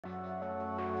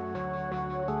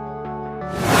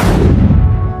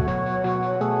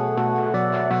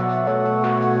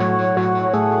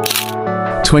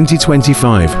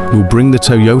2025 will bring the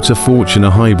Toyota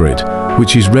Fortuner Hybrid,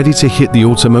 which is ready to hit the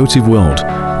automotive world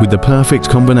with the perfect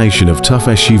combination of tough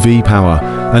SUV power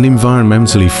and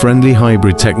environmentally friendly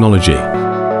hybrid technology.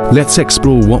 Let's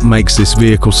explore what makes this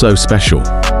vehicle so special.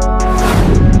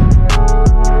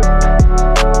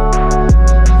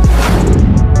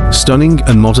 Stunning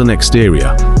and modern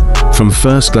exterior. From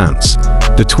first glance,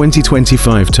 the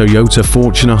 2025 Toyota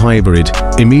Fortuner Hybrid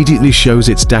immediately shows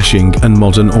its dashing and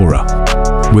modern aura.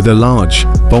 With a large,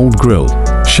 bold grille,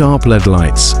 sharp LED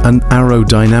lights and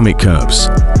aerodynamic curves,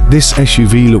 this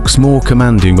SUV looks more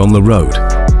commanding on the road.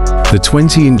 The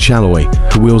 20-inch alloy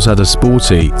wheels add a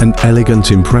sporty and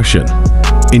elegant impression,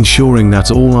 ensuring that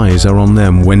all eyes are on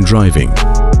them when driving.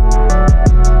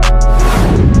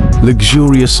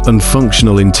 Luxurious and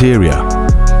functional interior.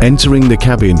 Entering the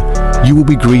cabin, you will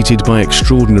be greeted by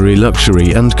extraordinary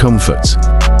luxury and comfort.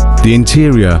 The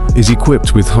interior is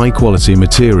equipped with high-quality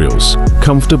materials,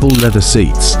 comfortable leather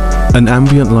seats, and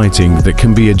ambient lighting that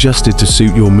can be adjusted to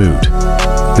suit your mood.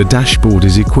 The dashboard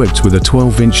is equipped with a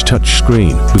 12-inch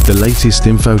touchscreen with the latest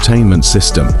infotainment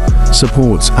system,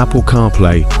 supports Apple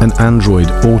CarPlay and Android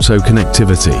Auto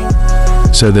connectivity,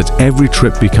 so that every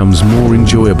trip becomes more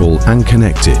enjoyable and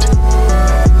connected.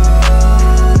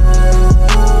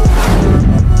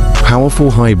 Powerful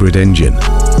hybrid engine.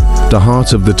 The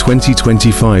heart of the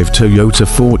 2025 Toyota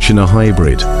Fortuner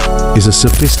Hybrid is a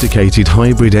sophisticated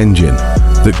hybrid engine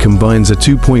that combines a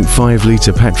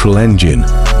 2.5-litre petrol engine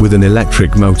with an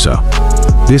electric motor.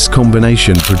 This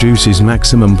combination produces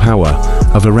maximum power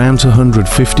of around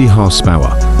 150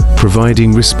 horsepower,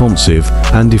 providing responsive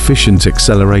and efficient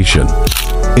acceleration.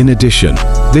 In addition,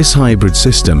 this hybrid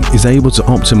system is able to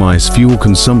optimize fuel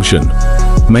consumption,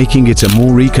 making it a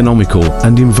more economical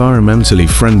and environmentally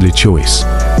friendly choice.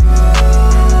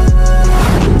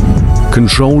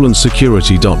 Control and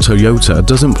security. Toyota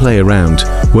doesn't play around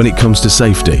when it comes to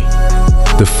safety.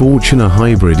 The Fortuner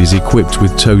Hybrid is equipped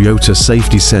with Toyota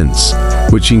Safety Sense,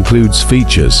 which includes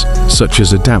features such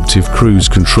as adaptive cruise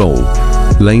control,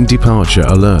 lane departure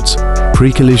alert,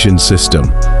 pre-collision system,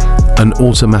 and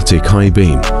automatic high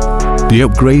beam. The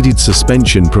upgraded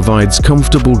suspension provides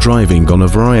comfortable driving on a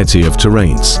variety of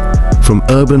terrains, from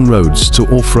urban roads to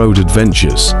off-road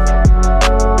adventures.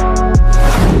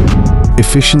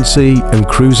 Efficiency and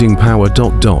cruising power.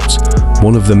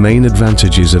 One of the main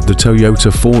advantages of the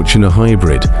Toyota Fortuner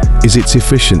Hybrid is its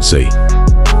efficiency.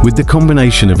 With the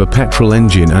combination of a petrol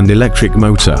engine and electric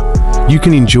motor, you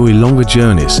can enjoy longer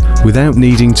journeys without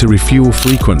needing to refuel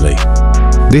frequently.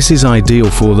 This is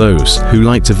ideal for those who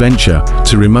like to venture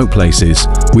to remote places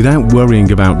without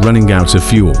worrying about running out of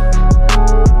fuel.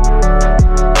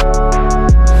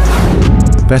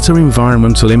 Better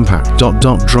environmental impact.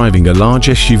 Driving a large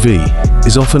SUV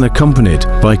is often accompanied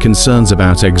by concerns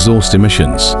about exhaust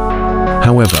emissions.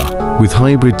 However, with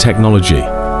hybrid technology,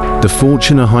 the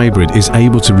Fortuner Hybrid is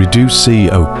able to reduce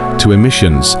CO2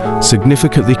 emissions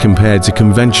significantly compared to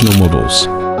conventional models.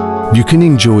 You can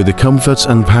enjoy the comfort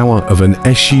and power of an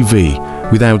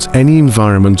SUV without any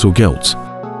environmental guilt.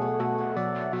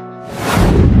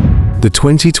 The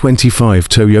 2025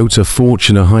 Toyota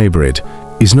Fortuner Hybrid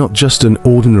is not just an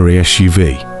ordinary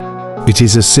SUV. It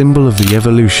is a symbol of the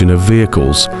evolution of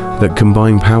vehicles that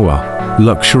combine power,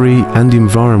 luxury, and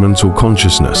environmental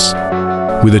consciousness.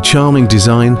 With a charming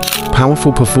design,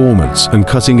 powerful performance, and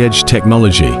cutting-edge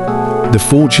technology, the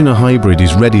Fortuner Hybrid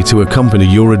is ready to accompany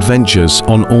your adventures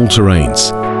on all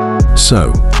terrains.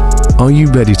 So, are you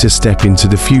ready to step into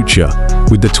the future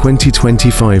with the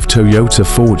 2025 Toyota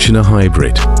Fortuner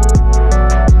Hybrid?